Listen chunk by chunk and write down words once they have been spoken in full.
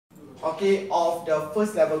okay, of the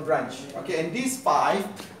first level branch. Okay, and this 5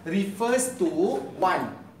 refers to 1,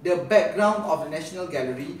 the background of the National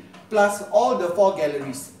Gallery plus all the 4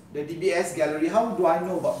 galleries. The DBS gallery. How do I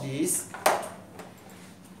know about this?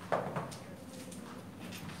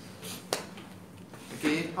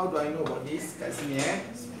 Okay, how do I know about this? Kat sini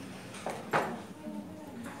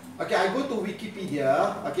Okay, I go to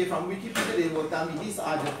Wikipedia. Okay, from Wikipedia they will tell me these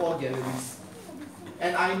are the 4 galleries.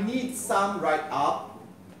 And I need some write-up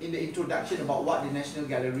in the introduction about what the National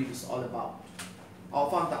Gallery is all about. Awak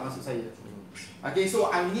faham tak maksud saya? Okay, so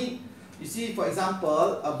I need, you see, for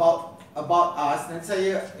example, about us, nanti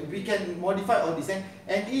saya, we can modify all this,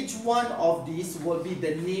 and each one of these will be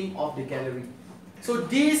the name of the gallery. So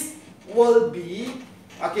this will be,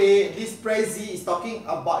 okay, this Prezi is talking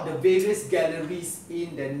about the various galleries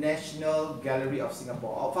in the National Gallery of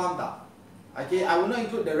Singapore. Awak faham tak? Okay, I will not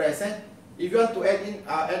include the rest. If you want to add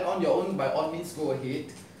on your own, by all means go ahead.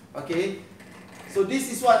 Okay, so this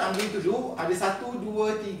is what I'm going to do. Ada 1, 2,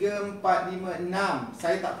 3, 4, 5, 6.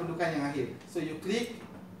 Saya tak perlukan yang akhir. So you click,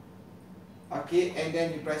 okay, and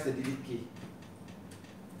then you press the delete key.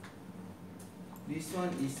 This one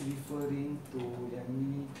is referring to yang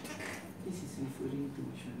ni. This is referring to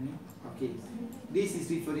which one? Okay, this is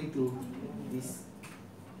referring to this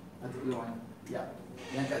particular one. Yeah,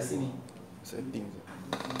 yang kat sini. Setting.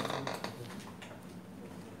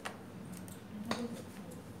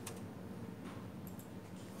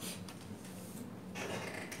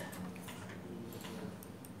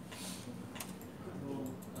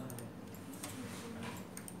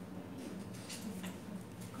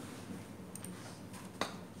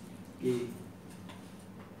 Okay.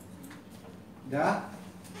 Dah?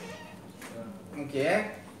 Okay.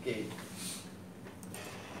 Okay.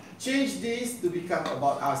 Change this to become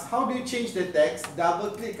about us. How do you change the text?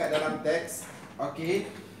 Double click kat dalam text. Okay.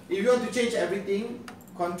 If you want to change everything,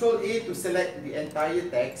 Control A to select the entire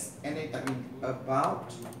text, and then type in about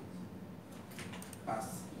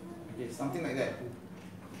us. Okay, something like that.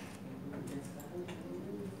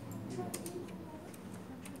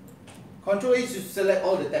 Control A is to select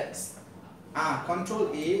all the text.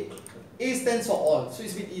 Control A. A stands for all, so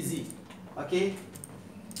it's a bit easy. Okay.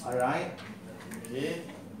 Alright. Okay.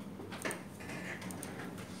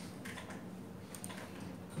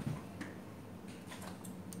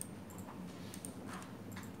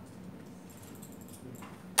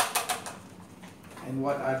 And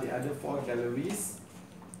what are the other 4 galleries?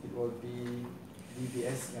 It will be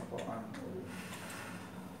DBS Singapore.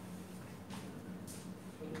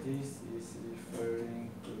 This is referring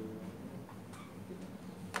to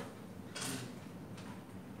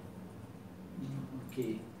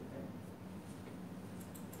okay.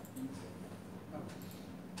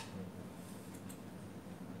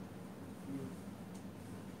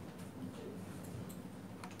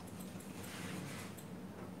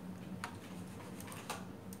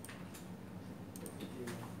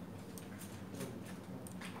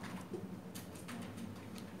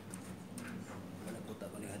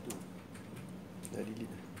 Dah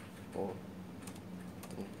delete. Oh.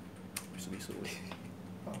 Besok-besok boleh.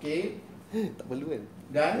 Okay. Tak perlu kan?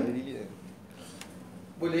 Dan dah delete kan?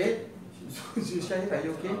 boleh. Syahir, are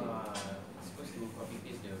you okay? Supposed to copy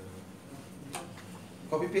paste the.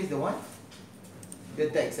 Copy paste the what?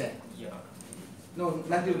 The text Yeah. No,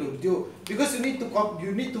 nanti dulu. Because you need to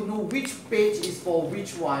you need to know which page is for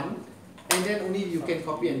which one, and then only you can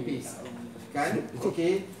copy and paste. Kan?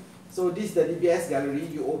 Okay. So this is the DBS gallery,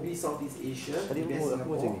 UOB Southeast Asia, DBS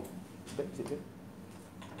Singapore.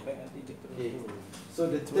 Okay. So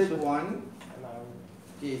the third one,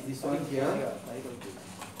 okay, is this one here.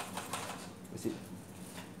 Is it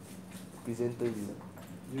presenter view?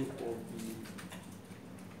 UOB.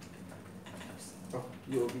 Oh,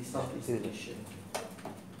 UOB Southeast Asia.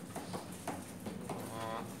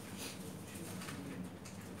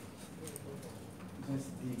 This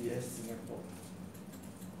is DBS Singapore.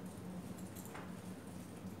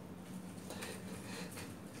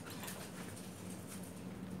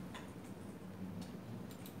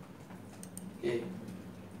 Okay.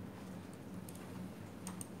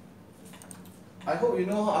 I hope you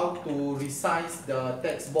know how to resize the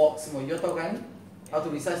text box semua. You tahu kan? How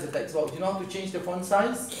to resize the text box. You know how to change the font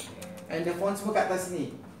size? And the font semua kat atas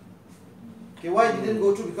ni. Okay, why I didn't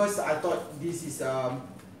go through? Because I thought this is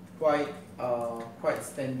quite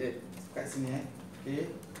standard kat sini Okay.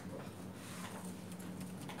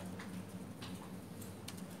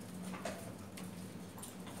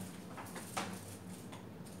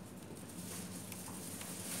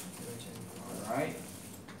 Alright.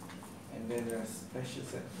 And then there are special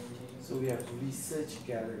set. So we have research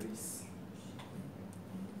galleries.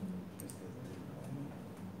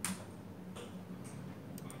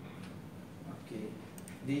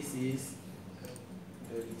 This is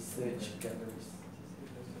the research galleries.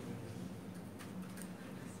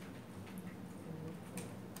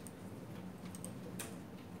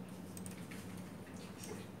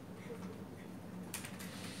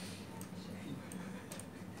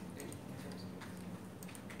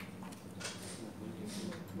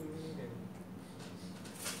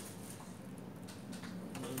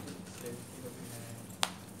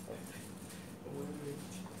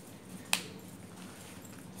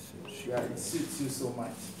 Yeah, it suits you so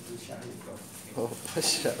much, Syahid. Oh,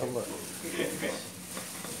 Masya Allah.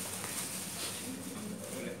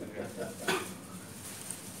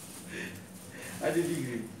 Ada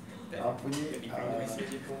degree. Apa ni?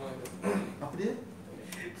 Apa dia?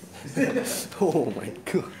 Oh my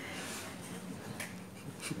god.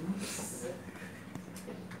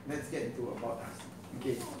 Let's get into about us.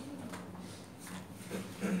 Okay.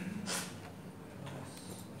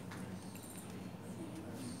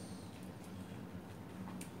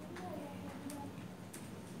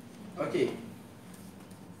 Okay.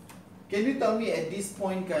 Can you tell me at this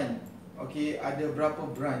point kan, okay, ada berapa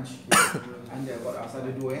branch? Anda about us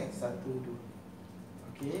ada dua satu dua.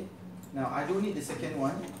 Okay. Now I don't need the second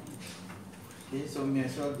one. Okay, so may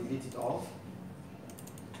as well delete it off.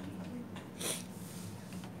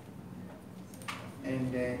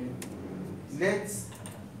 And then let's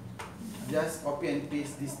just copy and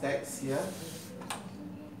paste this text here.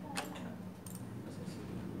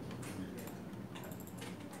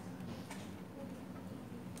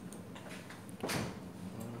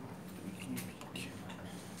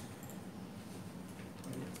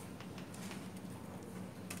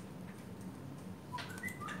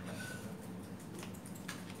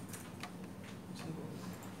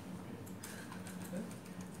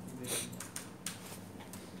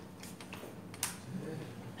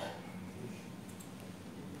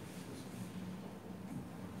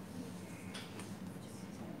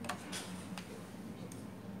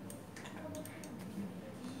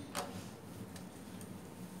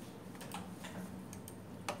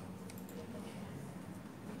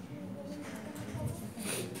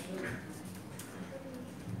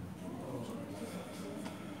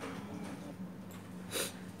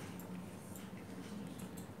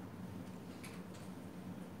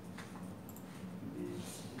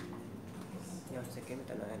 Yang second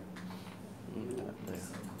tak nak kan? Tak ada.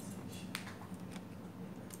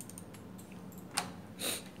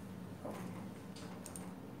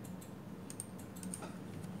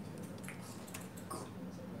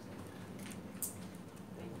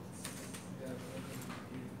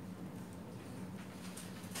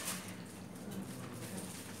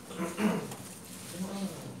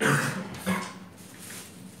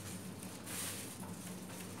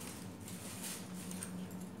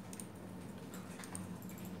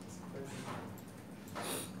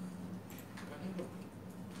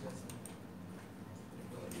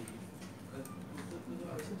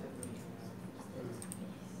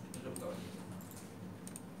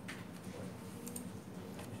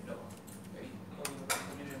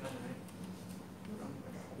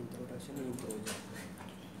 Introduction ni intro je.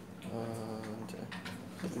 Sekejap.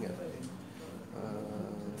 Tak ingat.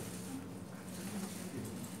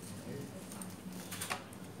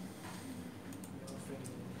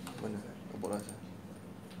 Mana? About us.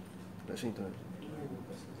 Introduction itu.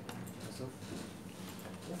 Lepas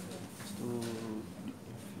tu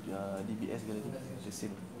DBS gallery the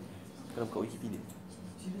same. Kalau buka Wikipedia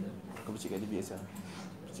kau percik kat DBS lah.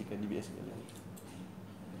 Percik kat DBS gallery,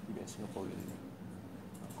 DBS Singapore gallery.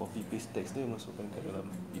 Copy paste text tu masukkan kat dalam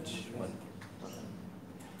each one.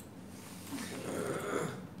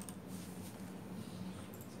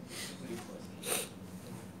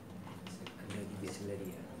 Ada DBS gallery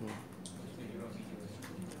lah.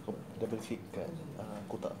 Kau double click kat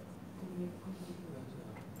kotak.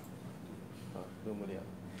 Tu boleh lah.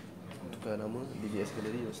 Tukar nama DBS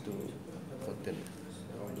gallery, lepas tu content.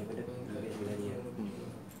 Oh, dia pada DBS gallery lah.